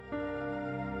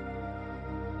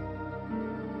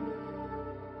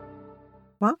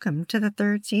Welcome to the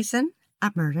third season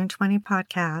of Murder in 20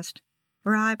 podcast,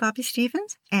 where I, Bobby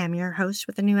Stevens, am your host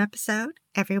with a new episode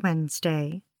every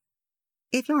Wednesday.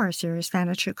 If you're a serious fan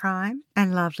of true crime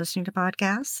and love listening to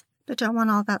podcasts, but don't want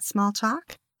all that small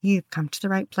talk, you've come to the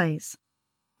right place.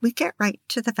 We get right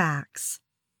to the facts.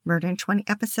 Murder in 20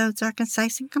 episodes are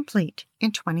concise and complete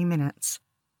in 20 minutes.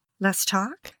 Less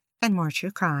talk and more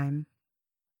true crime.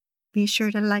 Be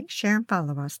sure to like, share, and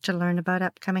follow us to learn about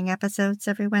upcoming episodes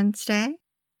every Wednesday.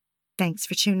 Thanks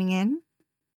for tuning in.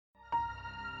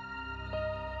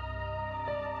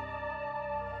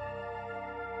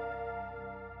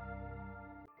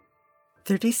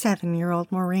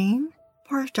 "37-year-old Maureen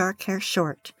wore her dark hair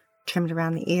short, trimmed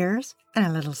around the ears and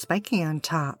a little spiky on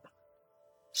top.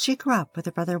 She grew up with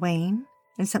her brother Wayne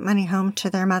and sent money home to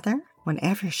their mother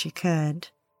whenever she could.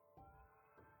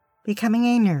 Becoming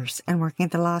a nurse and working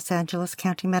at the Los Angeles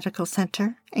County Medical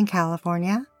Center in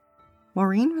California,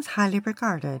 Maureen was highly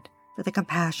regarded for the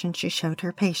compassion she showed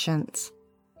her patients.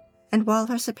 And while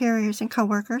her superiors and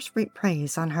coworkers reaped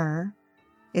praise on her,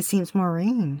 it seems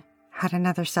Maureen had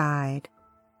another side.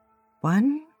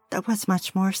 One that was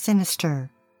much more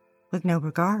sinister, with no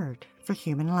regard for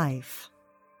human life.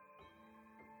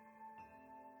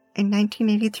 In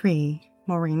 1983,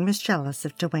 Maureen was jealous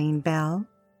of Dwayne Bell.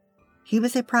 He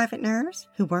was a private nurse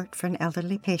who worked for an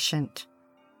elderly patient.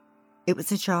 It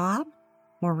was a job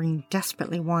Maureen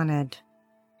desperately wanted.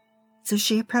 So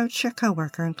she approached her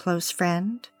coworker and close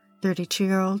friend,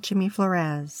 32-year-old Jimmy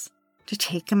Flores, to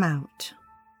take him out.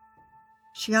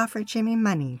 She offered Jimmy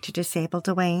money to disable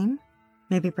Dwayne,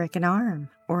 maybe break an arm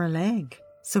or a leg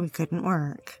so he couldn't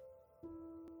work.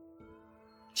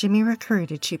 Jimmy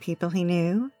recruited 2 people he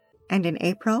knew, and in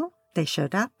April, they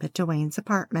showed up at Dwayne's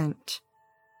apartment.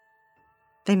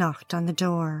 They knocked on the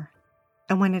door,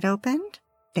 and when it opened,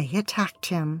 they attacked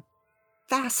him,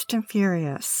 fast and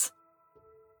furious.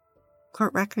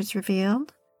 Court records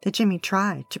revealed that Jimmy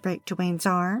tried to break Dwayne's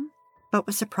arm, but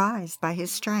was surprised by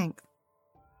his strength.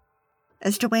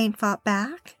 As Dwayne fought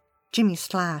back, Jimmy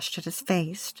slashed at his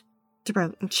face,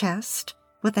 throat, and chest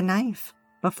with a knife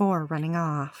before running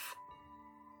off.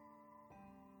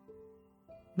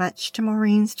 Much to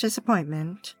Maureen's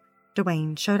disappointment,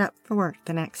 Dwayne showed up for work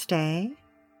the next day.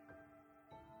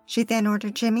 She then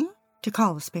ordered Jimmy to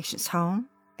call his patients home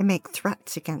and make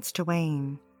threats against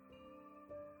Dwayne.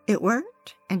 It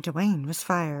worked, and Dwayne was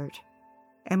fired,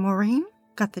 and Maureen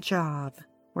got the job,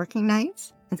 working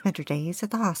nights and spent her days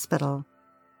at the hospital.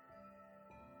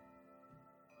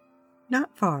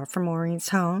 Not far from Maureen's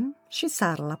home, she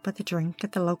saddled up with a drink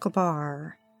at the local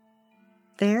bar.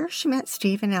 There she met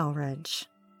Steve and Eldridge.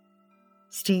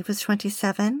 Steve was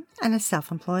 27 and a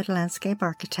self-employed landscape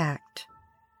architect.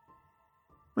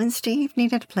 When Steve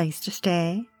needed a place to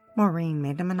stay, Maureen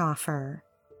made him an offer.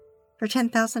 For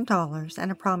 $10,000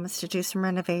 and a promise to do some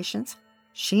renovations,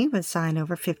 she would sign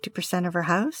over 50% of her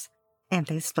house, and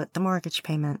they split the mortgage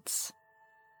payments.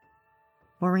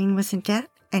 Maureen was in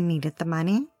debt and needed the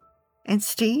money, and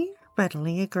Steve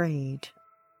readily agreed.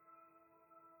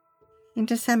 In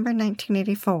December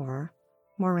 1984,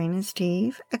 Maureen and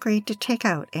Steve agreed to take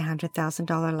out a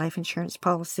 $100,000 life insurance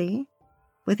policy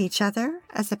with each other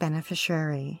as a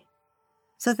beneficiary,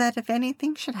 so that if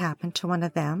anything should happen to one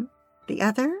of them, the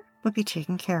other would be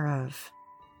taken care of.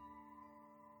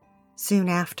 Soon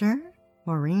after,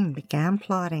 Maureen began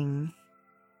plotting.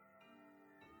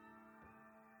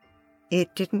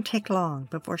 It didn't take long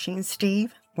before she and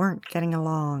Steve weren't getting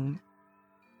along.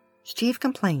 Steve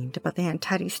complained about the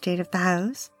untidy state of the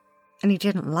house, and he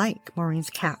didn't like Maureen's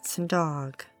cats and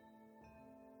dog.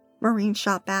 Maureen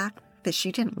shot back that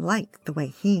she didn't like the way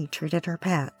he treated her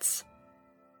pets.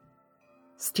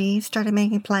 Steve started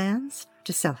making plans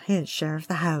to sell his share of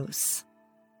the house.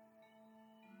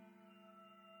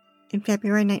 In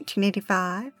February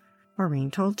 1985,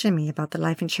 Maureen told Jimmy about the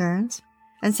life insurance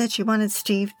and said she wanted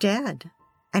Steve dead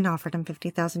and offered him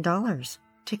 $50,000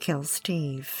 to kill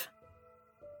Steve.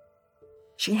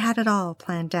 She had it all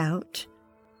planned out.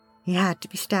 He had to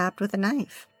be stabbed with a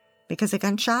knife because a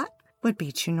gunshot would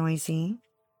be too noisy.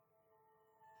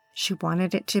 She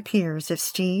wanted it to appear as if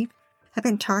Steve had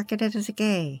been targeted as a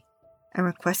gay and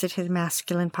requested his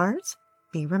masculine parts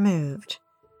be removed,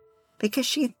 because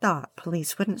she thought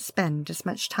police wouldn't spend as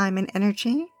much time and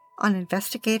energy on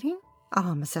investigating a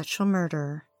homosexual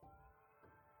murder.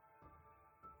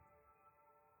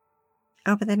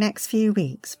 Over the next few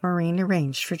weeks, Maureen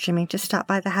arranged for Jimmy to stop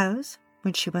by the house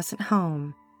when she wasn't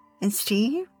home, and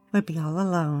Steve would be all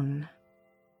alone.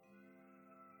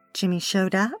 Jimmy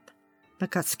showed up,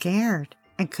 but got scared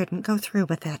and couldn't go through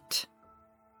with it.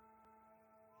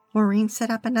 Maureen set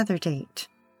up another date.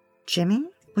 Jimmy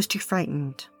was too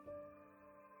frightened.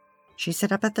 She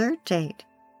set up a third date.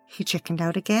 He chickened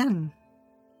out again.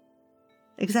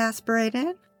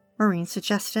 Exasperated, Maureen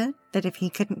suggested that if he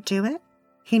couldn't do it,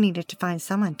 he needed to find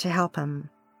someone to help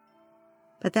him.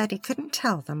 But that he couldn't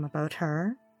tell them about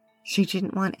her. She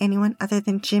didn't want anyone other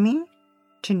than Jimmy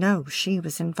to know she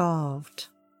was involved.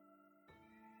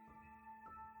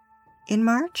 In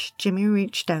March, Jimmy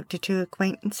reached out to two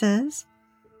acquaintances,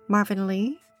 Marvin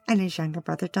Lee and his younger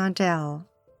brother Dondell.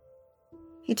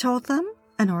 He told them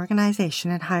an organization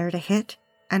had hired a hit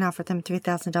and offered them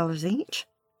 $3,000 each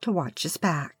to watch his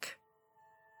back.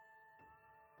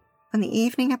 On the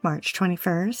evening of March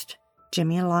 21st,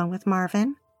 Jimmy, along with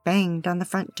Marvin, banged on the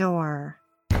front door.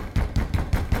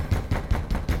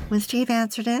 When Steve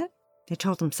answered it, they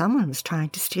told him someone was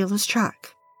trying to steal his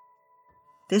truck.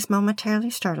 This momentarily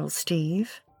startled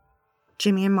Steve.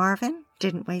 Jimmy and Marvin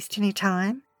didn't waste any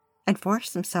time and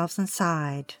forced themselves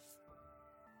inside.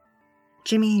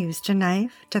 Jimmy used a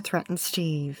knife to threaten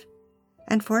Steve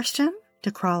and forced him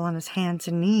to crawl on his hands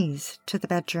and knees to the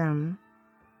bedroom.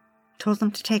 Told him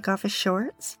to take off his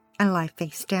shorts and lie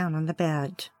face down on the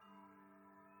bed.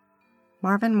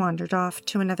 Marvin wandered off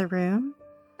to another room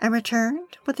and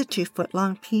returned with a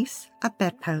 2-foot-long piece of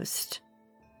bedpost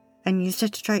and used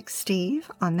it to strike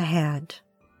Steve on the head.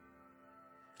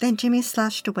 Then Jimmy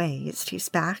slashed away at Steve's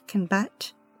back and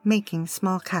butt, making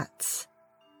small cuts.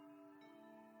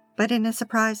 But in a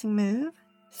surprising move,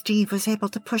 Steve was able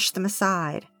to push them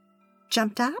aside,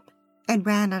 jumped up, and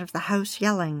ran out of the house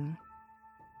yelling.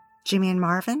 Jimmy and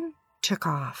Marvin took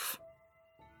off.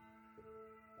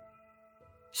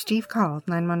 Steve called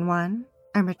 911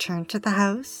 and returned to the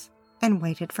house and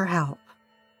waited for help.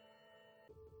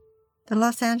 The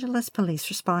Los Angeles police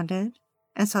responded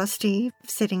and saw Steve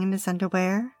sitting in his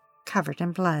underwear, covered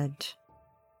in blood.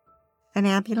 An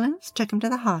ambulance took him to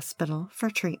the hospital for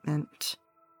treatment.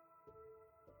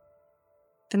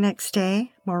 The next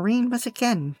day, Maureen was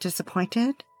again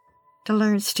disappointed to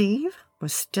learn Steve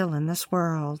was still in this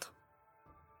world.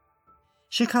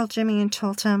 She called Jimmy and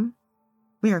told him,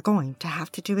 "We are going to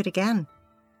have to do it again,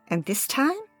 and this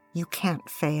time you can't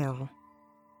fail."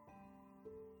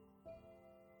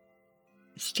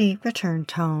 Steve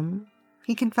returned home.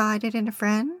 He confided in a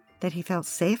friend that he felt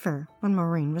safer when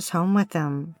Maureen was home with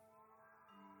him.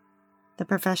 The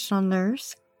professional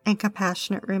nurse and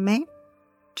compassionate roommate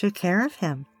took care of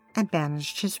him and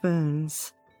bandaged his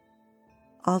wounds,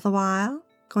 all the while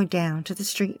going down to the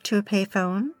street to a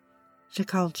payphone to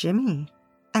call Jimmy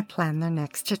and plan their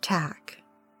next attack.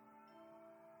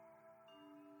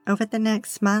 Over the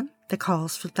next month, the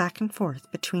calls flew back and forth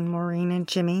between Maureen and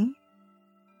Jimmy.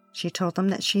 She told them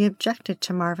that she objected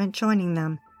to Marvin joining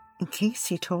them in case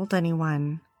he told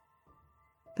anyone.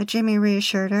 But Jimmy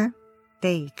reassured her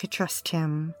they could trust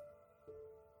him.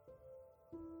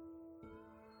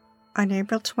 On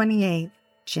April 28th,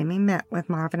 Jimmy met with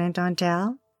Marvin and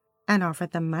Dondell and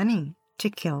offered them money to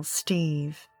kill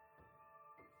Steve.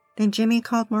 Then Jimmy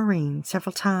called Maureen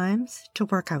several times to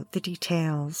work out the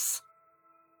details.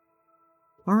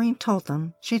 Maureen told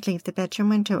them she'd leave the bedroom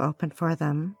window open for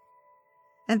them,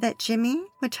 and that Jimmy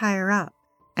would tie her up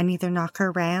and either knock her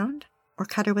around or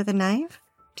cut her with a knife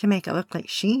to make it look like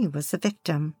she was the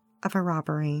victim of a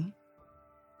robbery.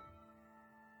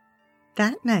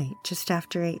 That night, just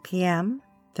after 8 p.m.,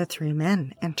 the three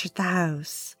men entered the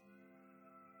house.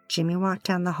 Jimmy walked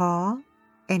down the hall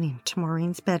and into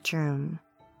Maureen's bedroom.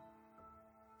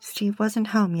 Steve wasn't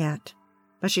home yet,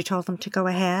 but she told him to go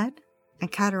ahead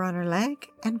and cut her on her leg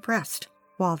and breast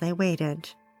while they waited.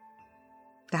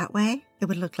 That way, it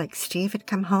would look like Steve had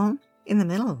come home in the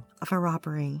middle of a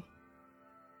robbery.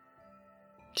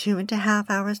 2.5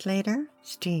 hours later,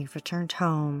 Steve returned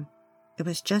home. It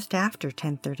was just after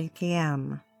 10:30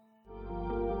 p.m.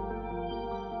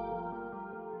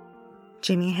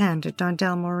 Jimmy handed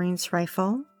Dondell Maureen's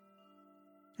rifle.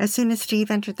 As soon as Steve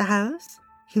entered the house,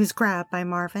 he was grabbed by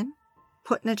Marvin,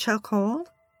 put in a chokehold,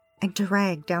 and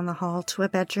dragged down the hall to a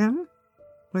bedroom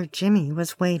where Jimmy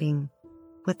was waiting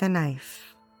with a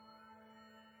knife.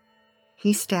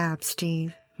 He stabbed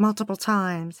Steve multiple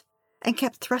times and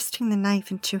kept thrusting the knife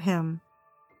into him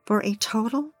for a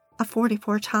total of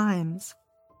 44 times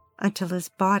until his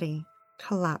body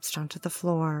collapsed onto the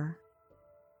floor.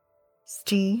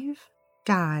 Steve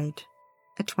died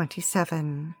at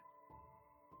 27.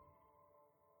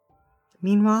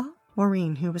 Meanwhile,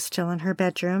 Maureen, who was still in her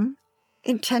bedroom,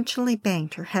 intentionally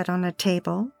banged her head on a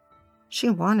table. She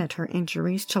wanted her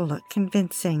injuries to look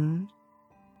convincing.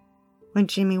 When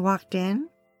Jimmy walked in,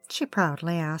 she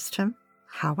proudly asked him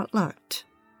how it looked.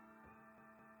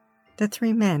 The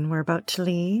three men were about to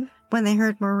leave when they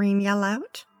heard Maureen yell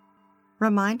out,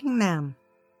 reminding them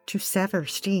to sever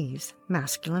Steve's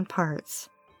masculine parts.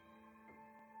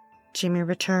 Jimmy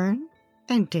returned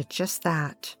and did just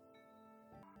that.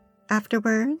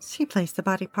 Afterwards, he placed the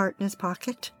body part in his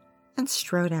pocket and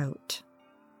strode out.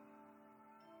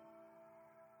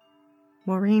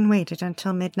 Maureen waited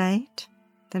until midnight,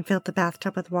 then filled the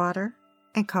bathtub with water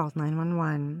and called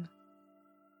 911.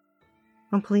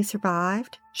 When police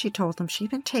arrived, she told them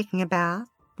she'd been taking a bath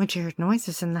when she heard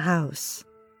noises in the house.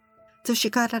 So she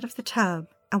got out of the tub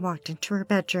and walked into her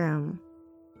bedroom.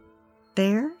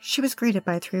 There, she was greeted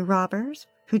by 3 robbers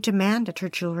who demanded her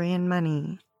jewelry and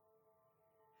money.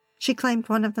 She claimed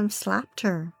one of them slapped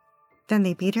her. Then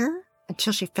they beat her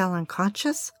until she fell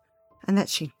unconscious and that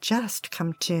she'd just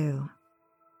come to.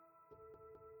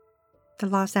 The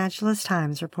Los Angeles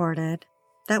Times reported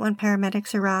that when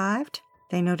paramedics arrived,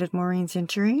 they noted Maureen's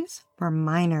injuries were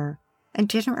minor and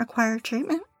didn't require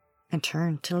treatment and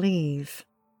turned to leave.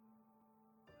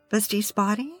 But Steve's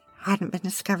body hadn't been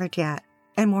discovered yet,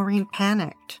 and Maureen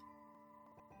panicked.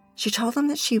 She told them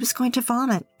that she was going to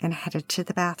vomit and headed to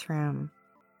the bathroom.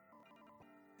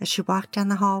 As she walked down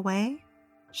the hallway,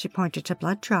 she pointed to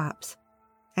blood drops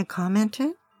and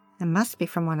commented it must be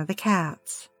from one of the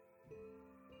cats.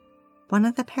 One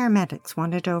of the paramedics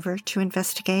wandered over to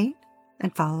investigate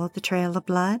and followed the trail of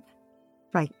blood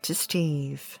right to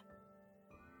Steve.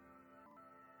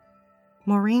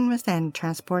 Maureen was then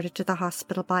transported to the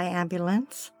hospital by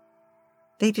ambulance.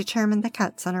 They determined the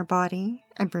cuts on her body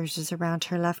and bruises around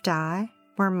her left eye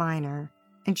were minor,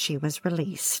 and she was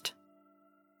released.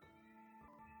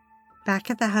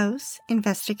 Back at the house,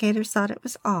 investigators thought it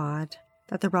was odd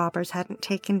that the robbers hadn't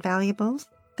taken valuables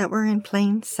that were in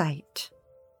plain sight.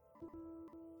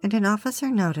 And an officer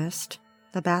noticed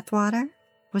the bathwater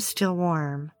was still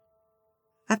warm.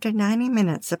 After 90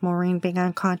 minutes of Maureen being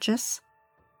unconscious,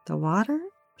 the water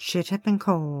should have been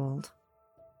cold.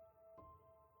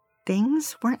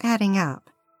 Things weren't adding up,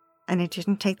 and it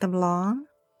didn't take them long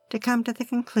to come to the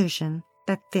conclusion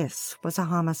that this was a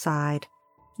homicide,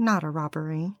 not a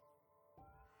robbery.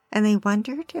 And they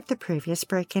wondered if the previous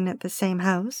break-in at the same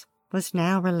house was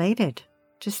now related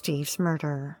to Steve's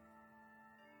murder.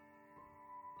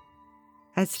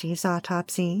 At Steve's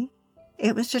autopsy,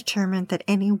 it was determined that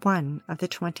any one of the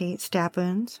 28 stab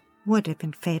wounds would have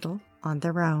been fatal on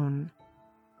their own.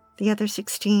 The other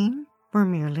 16 were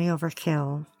merely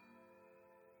overkill.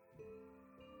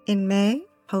 In May,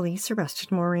 police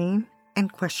arrested Maureen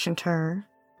and questioned her,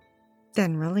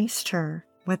 then released her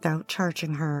without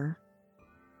charging her.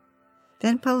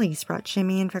 Then police brought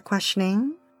Jimmy in for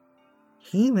questioning.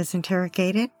 He was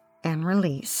interrogated and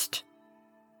released.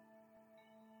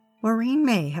 Maureen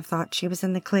may have thought she was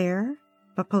in the clear,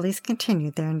 but police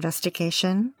continued their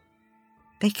investigation.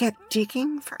 They kept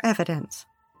digging for evidence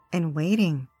and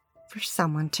waiting for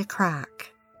someone to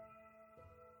crack.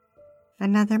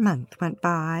 Another month went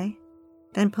by.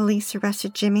 Then police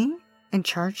arrested Jimmy and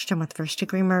charged him with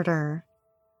first-degree murder.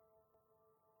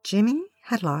 Jimmy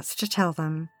had lots to tell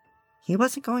them. He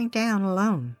wasn't going down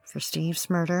alone for Steve's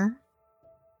murder.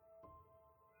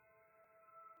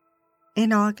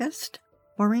 In August,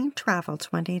 Maureen traveled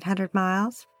 2,800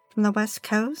 miles from the West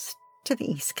Coast to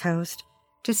the East Coast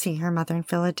to see her mother in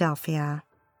Philadelphia.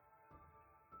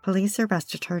 Police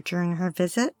arrested her during her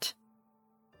visit.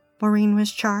 Maureen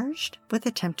was charged with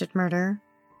attempted murder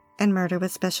and murder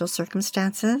with special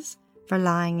circumstances for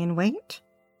lying in wait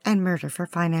and murder for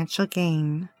financial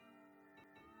gain.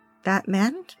 That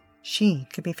meant she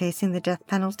could be facing the death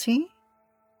penalty.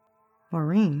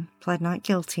 Maureen pled not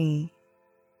guilty.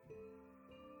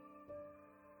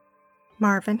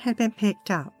 Marvin had been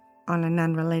picked up on an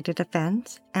unrelated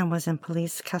offense and was in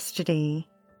police custody.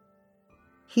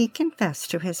 He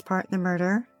confessed to his part in the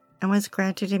murder and was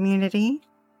granted immunity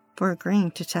for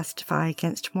agreeing to testify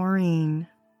against Maureen.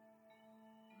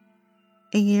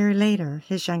 A year later,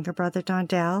 his younger brother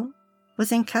Dondell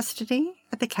was in custody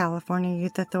at the California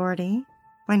Youth Authority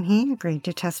when he agreed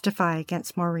to testify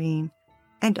against Maureen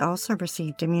and also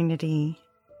received immunity.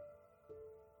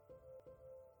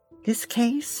 This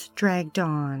case dragged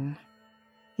on.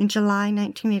 In July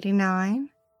 1989,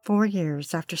 4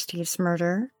 years after Steve's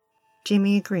murder,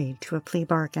 Jimmy agreed to a plea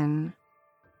bargain.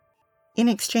 In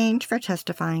exchange for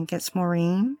testifying against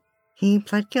Maureen, he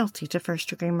pled guilty to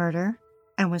first-degree murder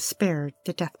and was spared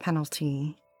the death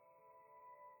penalty.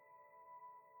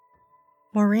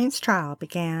 Maureen's trial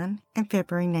began in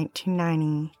February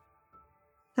 1990.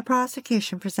 The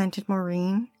prosecution presented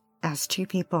Maureen as 2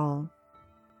 people.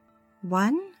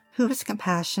 One who was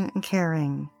compassionate and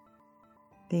caring.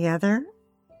 The other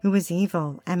who was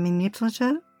evil and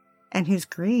manipulative and whose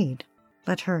greed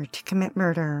led her to commit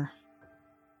murder.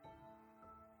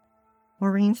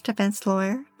 Maureen's defense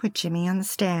lawyer put Jimmy on the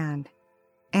stand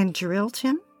and drilled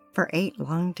him for 8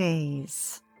 long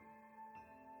days.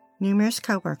 Numerous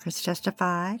co-workers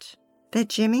testified that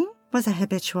Jimmy was a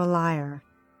habitual liar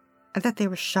and that they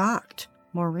were shocked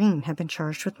Maureen had been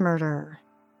charged with murder.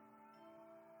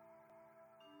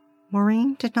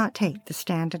 Maureen did not take the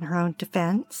stand in her own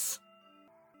defense.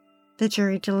 The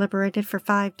jury deliberated for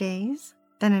 5 days,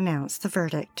 then announced the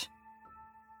verdict: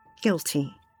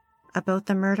 guilty of both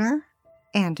the murder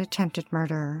and attempted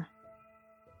murder.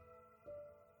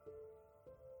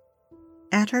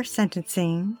 At her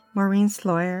sentencing, Maureen's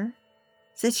lawyer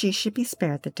said she should be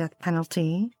spared the death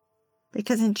penalty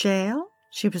because in jail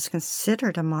she was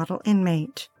considered a model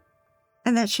inmate,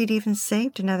 and that she'd even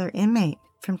saved another inmate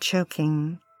from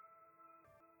choking.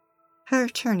 Her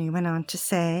attorney went on to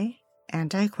say,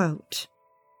 and I quote,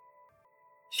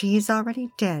 "She is already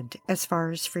dead as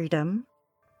far as freedom.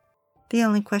 The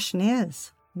only question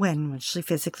is, when will she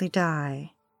physically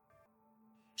die?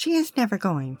 She is never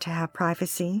going to have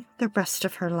privacy the rest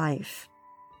of her life.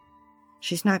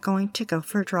 She's not going to go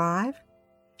for a drive.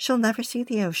 She'll never see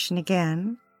the ocean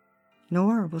again,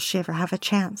 nor will she ever have a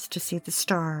chance to see the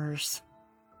stars.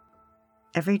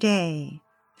 Every day,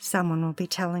 someone will be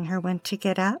telling her when to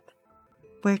get up,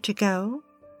 where to go,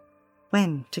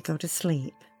 when to go to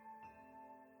sleep."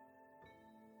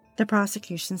 The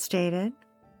prosecution stated,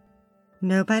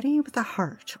 "Nobody with a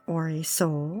heart or a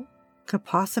soul could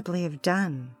possibly have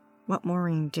done what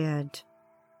Maureen did,"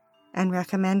 and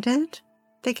recommended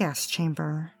the gas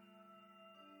chamber.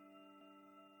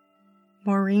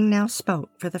 Maureen now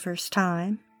spoke for the first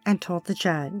time and told the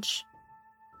judge,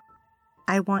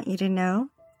 "I want you to know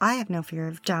I have no fear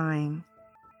of dying.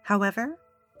 However,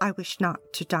 I wish not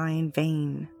to die in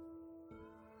vain.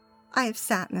 I have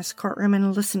sat in this courtroom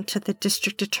and listened to the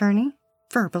district attorney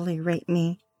verbally rape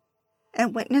me,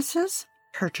 and witnesses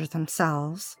perjure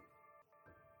themselves.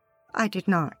 I did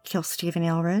not kill Stephen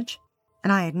Eldridge,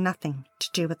 and I had nothing to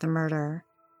do with the murder,"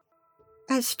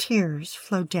 as tears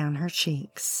flowed down her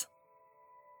cheeks.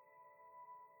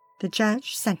 The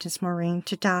judge sentenced Maureen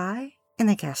to die in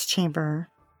the gas chamber.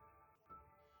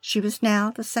 She was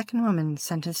now the second woman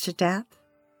sentenced to death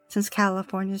since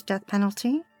California's death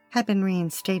penalty had been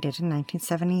reinstated in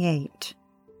 1978.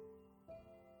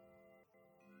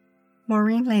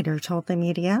 Maureen later told the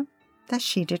media that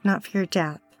she did not fear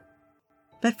death,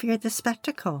 but feared the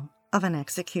spectacle of an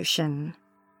execution.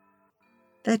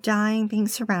 That dying being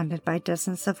surrounded by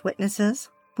dozens of witnesses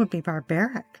would be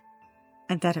barbaric,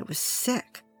 and that it was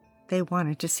sick they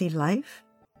wanted to see life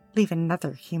leave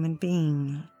another human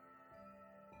being.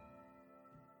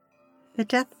 The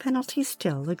death penalty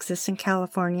still exists in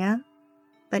California,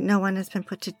 but no one has been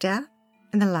put to death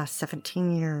in the last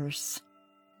 17 years.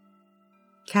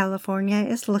 California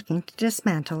is looking to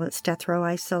dismantle its death row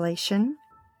isolation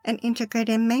and integrate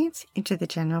inmates into the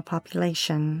general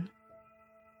population.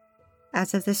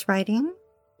 As of this writing,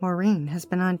 Maureen has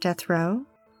been on death row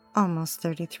almost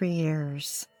 33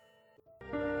 years.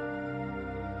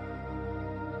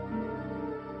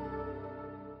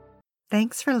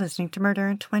 Thanks for listening to Murder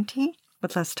in 20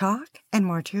 with less talk and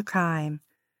more true crime.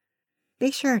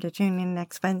 Be sure to tune in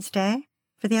next Wednesday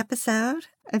for the episode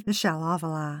of Michelle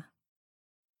Avila.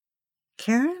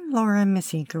 Karen, Laura, and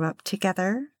Missy grew up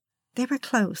together. They were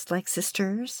close like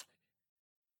sisters.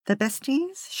 The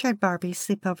besties shared Barbie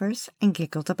sleepovers and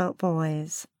giggled about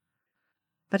boys.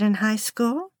 But in high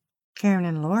school, Karen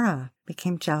and Laura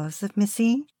became jealous of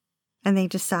Missy, and they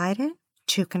decided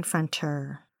to confront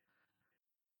her.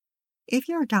 If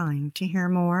you're dying to hear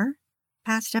more,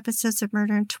 past episodes of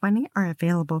Murder in 20 are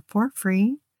available for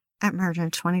free at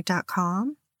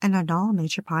murderin20.com and on all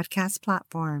major podcast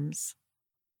platforms.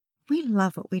 We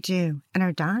love what we do and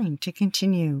are dying to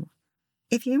continue.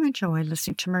 If you enjoy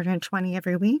listening to Murder in 20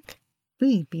 every week,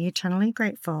 we'd be eternally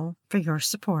grateful for your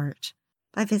support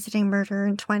by visiting Murder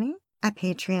in 20 at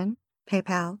Patreon,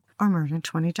 PayPal, or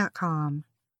murderin20.com.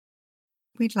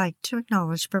 We'd like to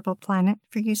acknowledge Purple Planet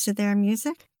for use of their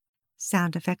music,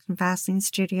 sound effects from Vaseline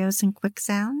Studios and Quick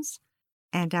Sounds,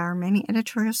 and our many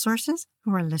editorial sources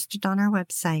who are listed on our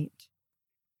website.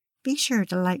 Be sure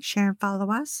to like, share, and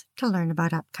follow us to learn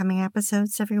about upcoming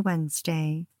episodes every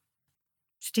Wednesday.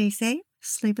 Stay safe,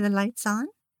 sleep with the lights on,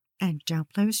 and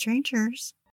don't play with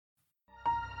strangers.